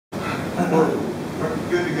We're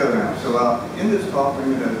good to go now. So in this talk,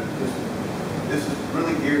 this is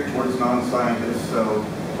really geared towards non-scientists, so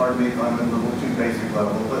pardon me if I'm a little too basic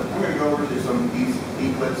level, but I'm going to go over to some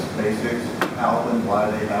eclipse basics, how and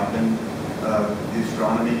why they happen, the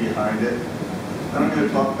astronomy behind it. Then I'm going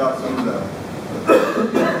to talk about some of the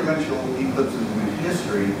influential eclipses in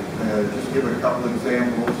history, just give a couple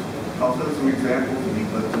examples, also some examples of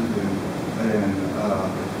eclipses in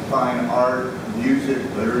fine art, music,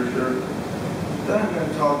 literature. Then I'm going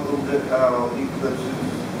to talk a little bit how eclipses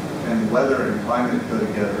and weather and climate go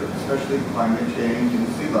together, especially climate change and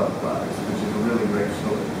sea level rise, which is a really great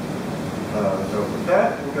story. So with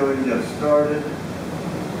that, we'll go ahead and get started.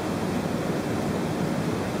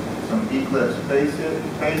 Some eclipse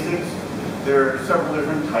basics. There are several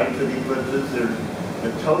different types of eclipses. There's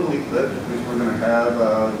the total eclipse, which we're going to have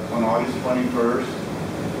on August 21st.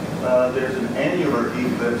 There's an annular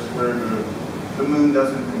eclipse where the moon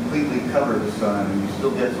doesn't completely cover the sun, and you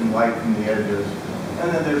still get some light from the edges. And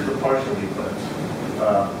then there's the partial eclipse.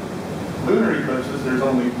 Lunar eclipses, there's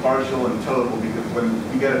only partial and total, because when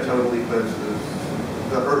you get a total eclipse,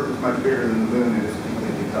 the Earth is much bigger than the moon and is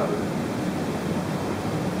completely covered.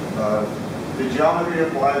 The geometry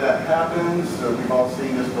of why that happens, we've all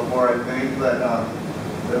seen this before, I think, but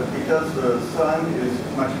because the sun is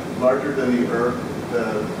much larger than the Earth,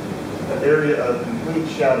 the area of complete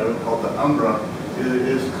shadow, called the umbra,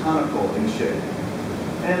 is conical in shape.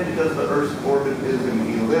 And because the Earth's orbit is an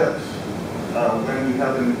ellipse, when you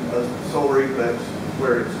have a solar eclipse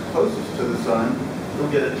where it's closest to the sun,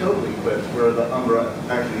 you'll get a total eclipse where the umbra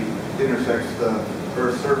actually intersects the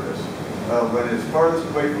Earth's surface. When it's farthest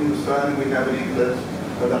away from the sun, we have an eclipse,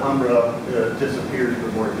 but the umbra disappears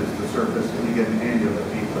before it hits the surface, and you get an annular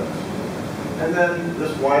eclipse. And then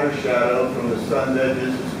this wider shadow from the sun's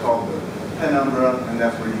edges is called the penumbra, and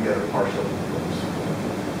that's where you get a partial eclipse.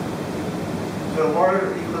 So why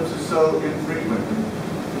are eclipses so infrequent?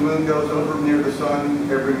 The moon goes over near the sun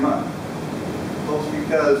every month. Well, it's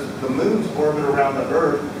because the moon's orbit around the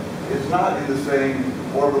Earth is not in the same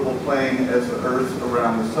orbital plane as the Earth's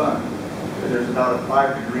around the sun. There's about a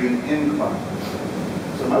 5-degree incline.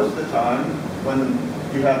 So most of the time, when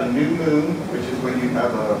you have a new moon, which is when you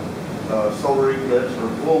have a solar eclipse, or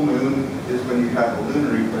full moon is when you have a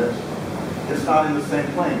lunar eclipse, it's not in the same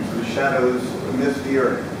plane, so the shadows miss the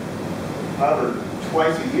Earth. However,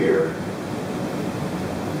 twice a year,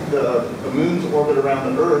 the moon's orbit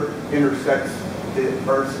around the Earth intersects the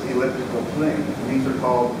Earth's elliptical plane. These are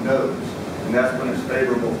called nodes, and that's when it's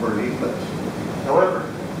favorable for an eclipse. However,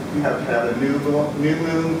 you have to have a new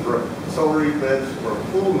moon for a solar eclipse or a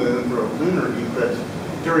full moon for a lunar eclipse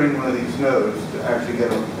during one of these nodes to actually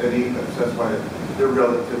get an eclipse. That's why they're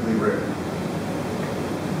relatively rare.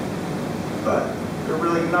 But they're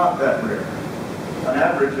really not that rare. On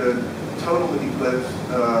average, a total eclipse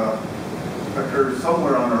occurs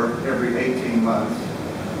somewhere on Earth every 18 months.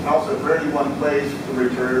 Also, for any one place, the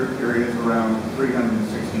return period is around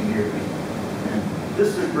 360 years. And this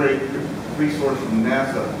is a great resource from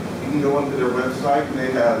NASA. You can go onto their website, and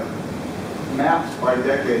they have maps by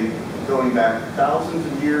decade going back thousands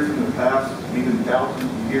of years in the past, even thousands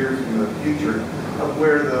of years in the future, of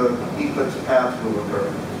where the eclipse paths will occur.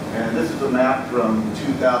 And this is a map from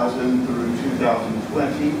 2000 through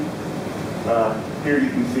 2020. Here you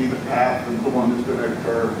can see the path of the one that's going to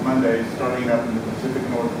occur Monday, starting up in the Pacific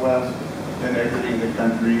Northwest, then exiting the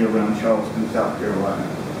country around Charleston, South Carolina.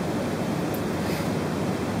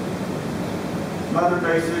 Some other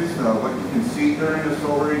basics, what you can see during a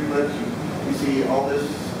solar eclipse, you see all this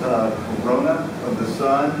corona of the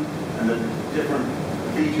sun and the different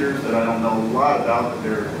features that I don't know a lot about, but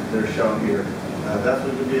they're shown here. That's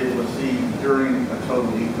what you'll be able to see during a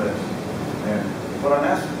total eclipse. And what I'm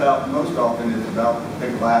asked about most often is about the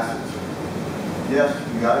glasses. Yes,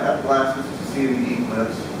 you got to have glasses to see an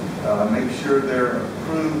eclipse. Make sure they're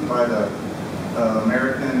approved by the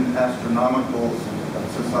American Astronomical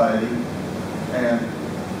Society. And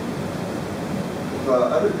the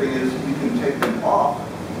other thing is you can take them off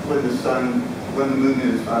when the sun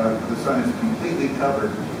is completely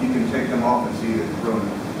covered. You can take them off and see the corona.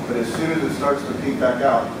 But as soon as it starts to peek back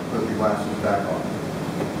out, put the glasses back on.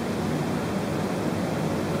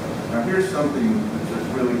 Now here's something that's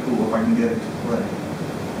just really cool if I can get it to play.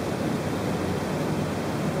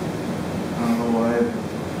 I don't know why it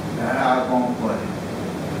won't play.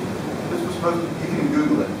 This was supposed to, you can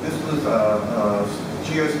Google it. This was a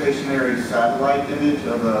geostationary satellite image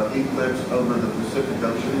of an eclipse over the Pacific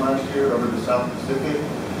Ocean last year, over the South Pacific.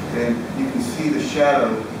 And you can see the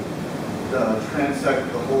shadow transect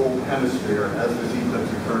the whole hemisphere as this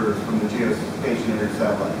eclipse occurs from the geostationary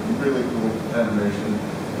satellite. Really cool animation.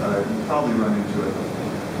 You probably run into it.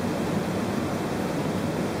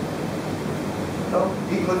 So,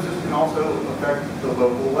 eclipses can also affect the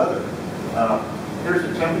local weather. Here's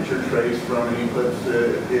a temperature trace from an eclipse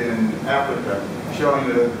in Africa, showing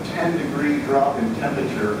a 10-degree drop in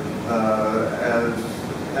temperature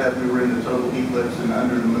as we were in the total eclipse and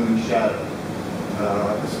under the moon's shadow.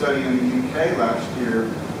 A study in the UK last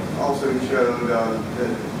year also showed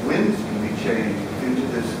that winds can be changed due to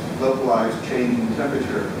this localized change in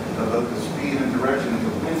temperature. Both the speed and direction of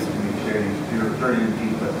the winds can be changed during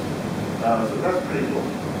the eclipse. So that's pretty cool.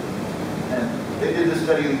 And they did this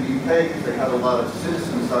study in the UK because they had a lot of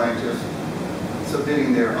citizen scientists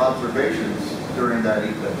submitting their observations during that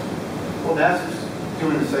eclipse. Well, NASA's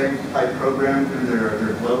doing the same type program through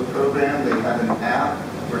their GLOBE program. They have an app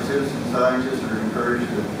where citizen scientists are encouraged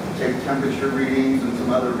to take temperature readings and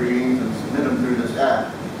some other readings and submit them through this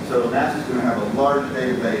app. So NASA's going to have a large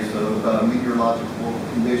database of meteorological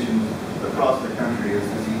conditions across the country as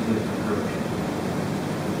this eclipse approaches.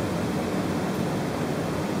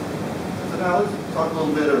 So now let's talk a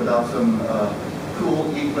little bit about some cool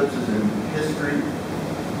eclipses in history.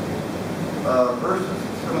 First,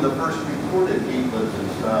 some of the first recorded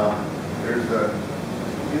eclipses. There's the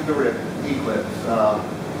Zierden eclipse.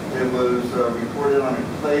 It was recorded on a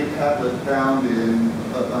clay tablet found in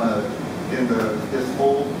this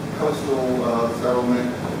old coastal settlement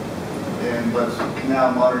in what's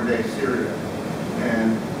now modern-day Syria.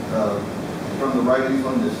 And from the writings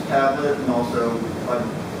on this tablet, and also by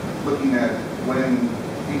looking at when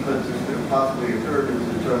eclipses could have possibly occurred, it was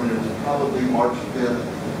determined it was probably March 5th,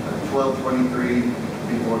 1223,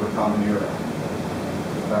 before the Common Era.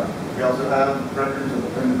 We also have records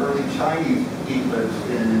of an early Chinese eclipse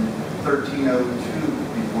in 1302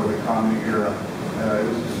 before the Common Era. It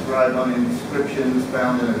was described on inscriptions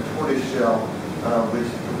found in a tortoise shell, which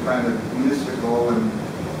were kind of mystical, and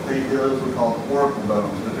those were called oracle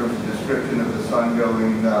bones, but there was a description of the sun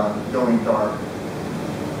going dark.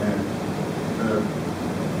 And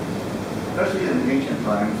especially in ancient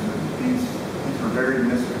times, these were very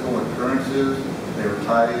mystical occurrences. They were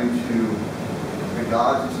tied into the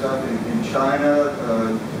gods and stuff. In China,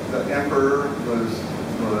 the emperor was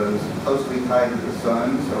closely tied to the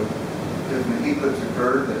sun, so if an eclipse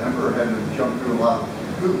occurred, the emperor had to jump through a lot of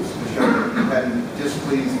hoops to show that he hadn't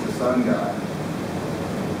displeased the sun god.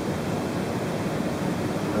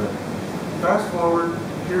 Fast forward,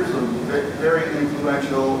 here's a very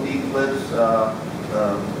influential eclipse. We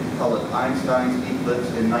call it Einstein's eclipse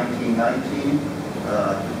in 1919.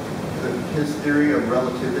 His theory of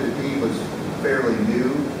relativity was fairly new,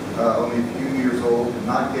 only a few years old,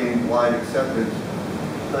 not gained wide acceptance.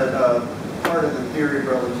 But part of the theory of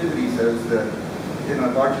relativity says that in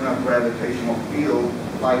a large enough gravitational field,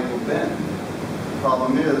 light will bend. The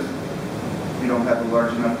problem is, we don't have a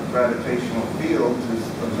large enough gravitational field to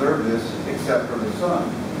observe this except for the sun.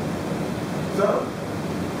 So,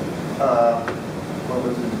 what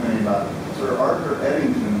was his name? Sir Arthur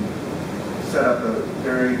Eddington set up a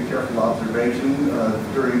very careful observation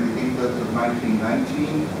during the eclipse of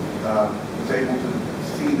 1919. Was able to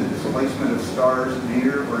see the displacement of stars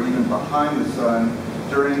near or even behind the sun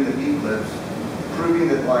during the eclipse, proving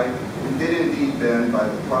that light did indeed bend by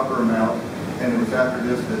the proper amount, and it was after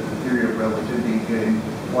this that the theory of relativity gained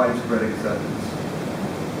widespread acceptance.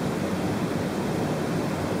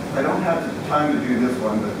 I don't have time to do this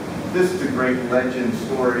one, but this is a great legend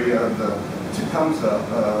story of the Tecumseh,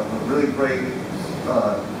 a really great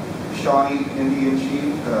Shawnee Indian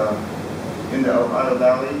chief in the Ohio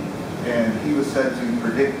Valley, and he was said to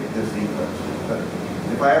predict this eclipse. But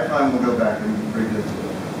if I have time, we'll go back and revisit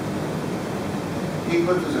it.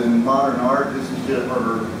 Eclipses in modern art, this is just,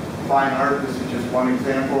 or fine art, this is just one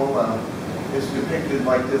example. It's depicted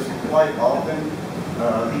like this quite often.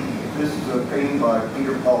 This is a painting by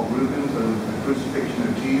Peter Paul Rubens of the Crucifixion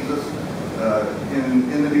of Jesus.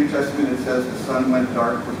 In the New Testament, it says the sun went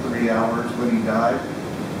dark for 3 hours when he died.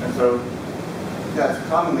 And so that's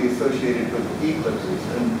commonly associated with eclipses.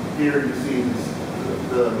 And here you see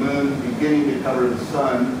the moon beginning to cover the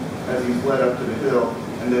sun as he's led up to the hill,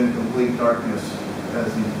 and then complete darkness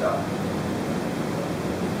as he's died.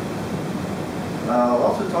 I'll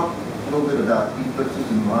also talk a little bit about eclipses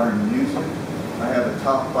in modern music. I have a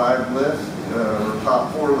top 5 list, or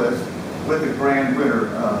top 4 list, with a grand winner.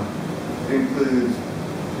 It includes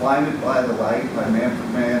Blinded by the Light by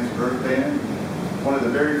Manfred Mann's Earth Band, one of the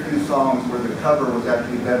very few songs where the cover was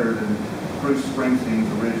actually better than Bruce Springsteen's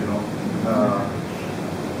original.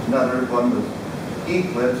 Another one was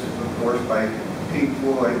Eclipse, of course, by Pink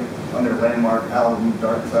Floyd on their landmark album,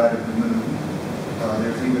 Dark Side of the Moon.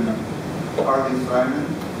 There's even Carly Simon,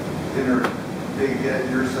 big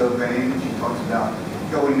Urso vein. She talks about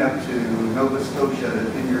going up to Nova Scotia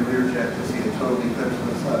in your Learjet to see a total eclipse of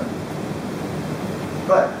the sun.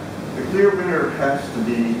 But the clear winner has to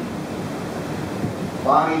be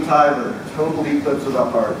Bonnie Tyler, total eclipse of the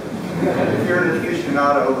heart. If you're an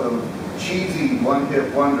aficionado of cheesy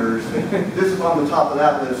one-hit wonders, this is on the top of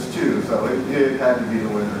that list too, so it had to be the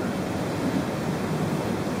winner.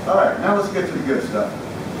 All right, now let's get to the good stuff.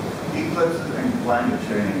 Eclipses and climate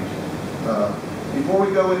change. Before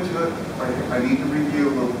we go into it, I need to review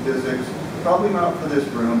a little physics, probably not for this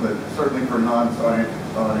room, but certainly for non-science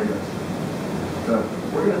audience. So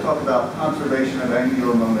we're going to talk about conservation of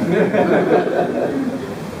angular momentum.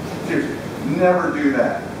 Seriously, never do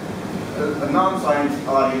that. A non-science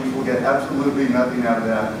audience will get absolutely nothing out of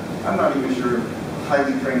that. I'm not even sure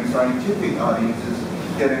highly trained scientific audiences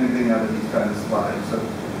get anything out of these kind of slides. So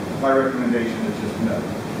my recommendation is just no.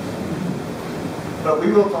 But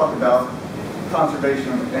we will talk about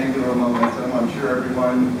conservation of angular momentum. I'm sure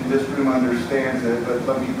everyone in this room understands it, but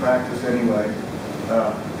let me practice anyway.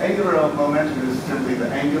 Angular momentum is simply the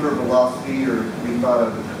angular velocity, or we thought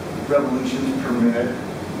of revolutions per minute,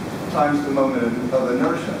 times the moment of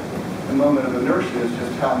inertia. The moment of inertia is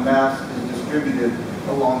just how mass is distributed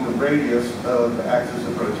along the radius of the axis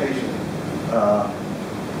of rotation.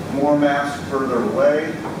 More mass further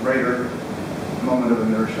away, greater moment of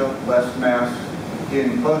inertia. Less mass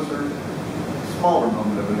getting closer, smaller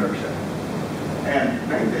moment of inertia. And the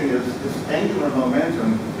main thing is this angular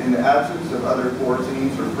momentum, in the absence of other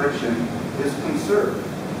forcings or friction, is conserved.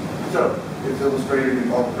 So it's illustrated,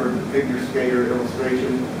 we've all heard the figure skater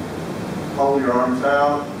illustration. Pull your arms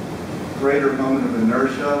out, greater moment of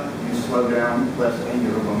inertia, you slow down, less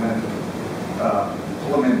angular momentum.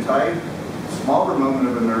 Pull them in tight, smaller moment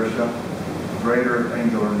of inertia, greater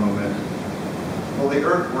angular momentum. Well, the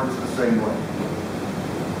Earth works the same way.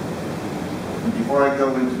 And before I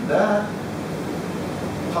go into that,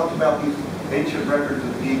 talked about these ancient records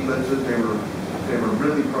of the eclipses. They were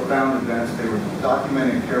really profound events. They were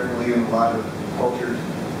documented carefully in a lot of cultures.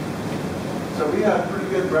 So we have pretty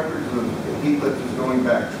good records of eclipses going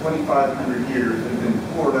back 2,500 years that have been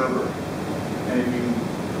poured over. And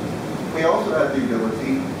we also have the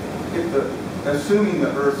ability, assuming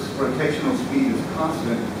the Earth's rotational speed is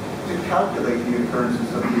constant, to calculate the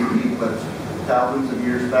occurrences of these eclipses thousands of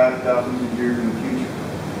years back, thousands of years in the future.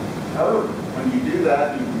 However, when you do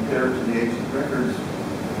that, you compare it to the ancient records,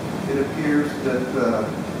 it appears that the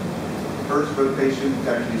Earth's rotation has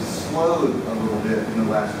actually slowed a little bit in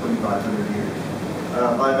the last 2,500 years,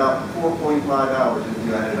 by about 4.5 hours if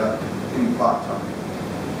you add it up in clock time.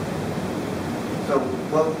 So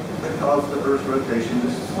what caused the Earth's rotation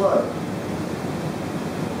to slow?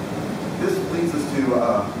 This leads us to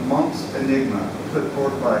Monk's enigma, put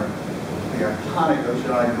forth by the iconic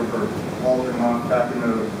oceanographer Walter Monk back in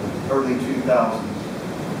the early 2000s.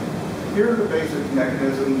 Here are the basic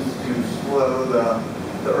mechanisms to slow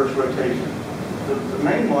the Earth's rotation. The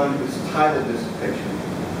main one is tidal dissipation.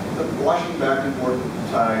 The washing back and forth of the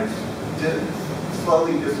tides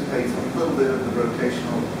slowly dissipates a little bit of the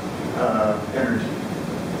rotational energy.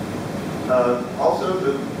 Also,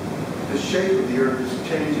 the shape of the Earth is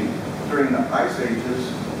changing. During the ice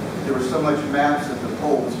ages, there was so much mass at the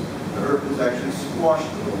poles, the Earth was actually squashed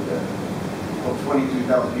a little bit. Well,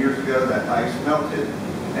 22,000 years ago, that ice melted,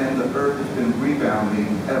 and the Earth has been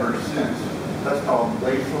rebounding ever since. That's called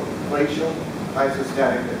glacial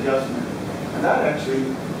isostatic adjustment. And that actually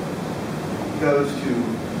goes to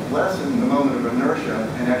lessen the moment of inertia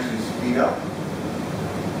and actually speed up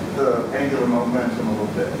the angular momentum a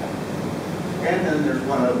little bit. And then there's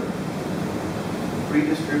one other.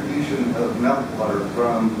 Redistribution of meltwater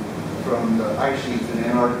from the ice sheets in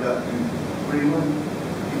Antarctica and Greenland.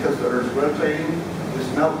 Because the Earth's rotating, this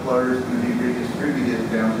meltwater is going to be redistributed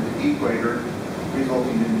down to the equator,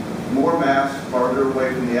 resulting in more mass farther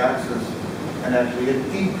away from the axis and actually a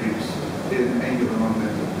decrease in angular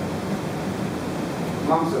momentum.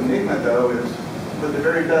 Monk's enigma, though, is with the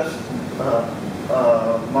very best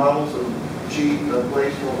models of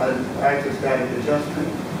glacial isostatic adjustment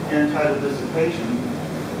and tidal dissipation,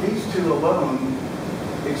 these two alone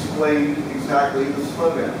explain exactly the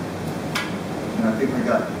slowdown. And I think we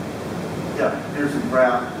got, here's a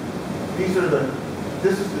graph.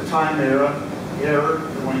 This is the time era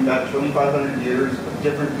going back 2,500 years of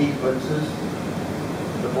different eclipses.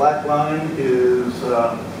 The black line is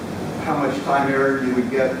how much time error you would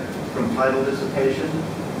get from tidal dissipation.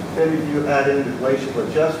 Then if you add in the glacial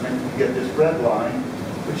adjustment, you get this red line,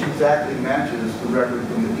 which exactly matches the record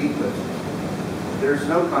from the eclipses. There's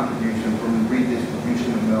no contribution from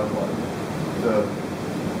redistribution of meltwater. So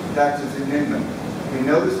that's its enigma. We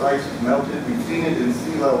know this ice is melted. We've seen it in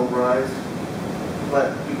sea level rise,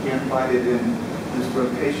 but we can't find it in this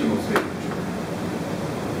rotational signature.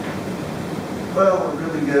 Well, a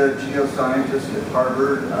really good geoscientist at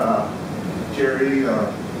Harvard, Jerry,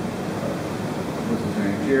 what's his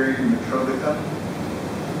name? Jerry Mitrovica.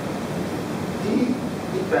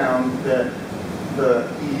 He found that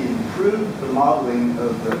he improved the modeling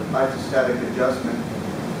of the isostatic adjustment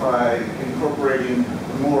by incorporating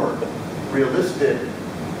a more realistic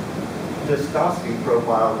viscosity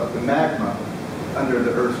profile of the magma under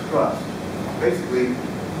the Earth's crust. Basically,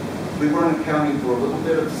 we weren't accounting for a little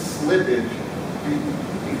bit of slippage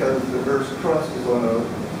because the Earth's crust is on a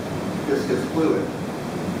viscous fluid.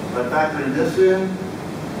 By factoring this in,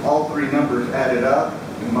 all three numbers added up,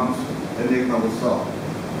 and Monk's enigma was solved.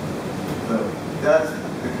 So that's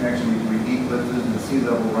the connection between eclipses and sea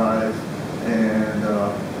level rise and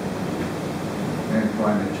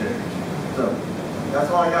climate change. So that's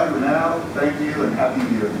all I got for now. Thank you and happy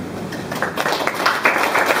viewing.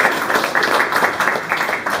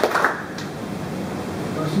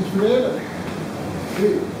 Questions for David?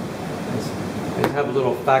 Steve? I have a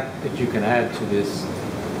little fact that you can add to this.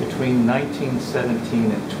 Between 1917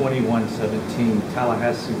 and 2117,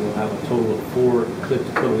 Tallahassee will have a total of 4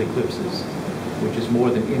 total eclipses, which is more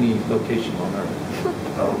than any location on Earth.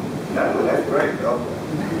 Oh, that's great.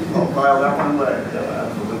 I'll file that one away. Yeah,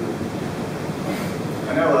 absolutely.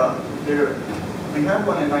 I know we had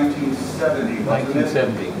one in 1970.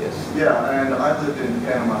 1970, yes. Yeah, and I lived in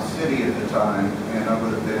Panama City at the time, and I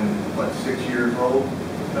would have been, what, 6 years old?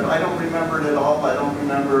 But I don't remember it at all. I don't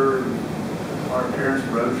remember our parents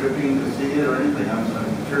road tripping to see it or anything. I'm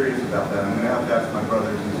curious about that. I'm going to have to ask my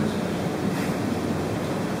brothers and sisters.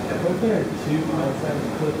 Weren't there 2 outside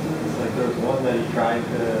eclipses? Like there was one that he tried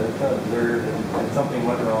to observe and something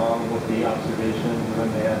went wrong with the observations and then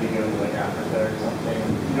they had to go to like Africa or something.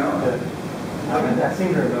 No. I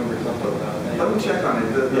seem to remember something about that. Let me check on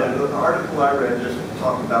it. The article I read just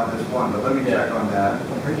talked about this one, but let me check on that.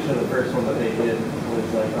 I'm pretty sure the first one that they did was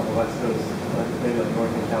like on the west coast, like maybe like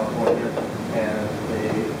northern California, and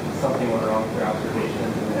something went wrong with their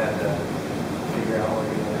observations and they had to figure out what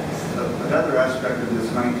to do next. Another aspect of this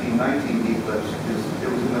 1919 eclipse is it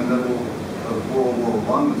was in the middle of World War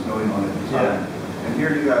I was going on at the time. Yeah. And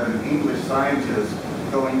here you have an English scientist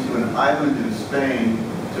going to an island in Spain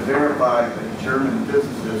to verify a German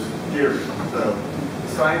physicist's theory. So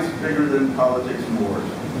science is bigger than politics and wars.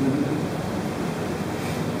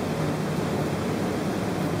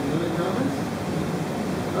 Any other comments?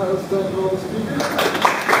 Let's thank all the speakers.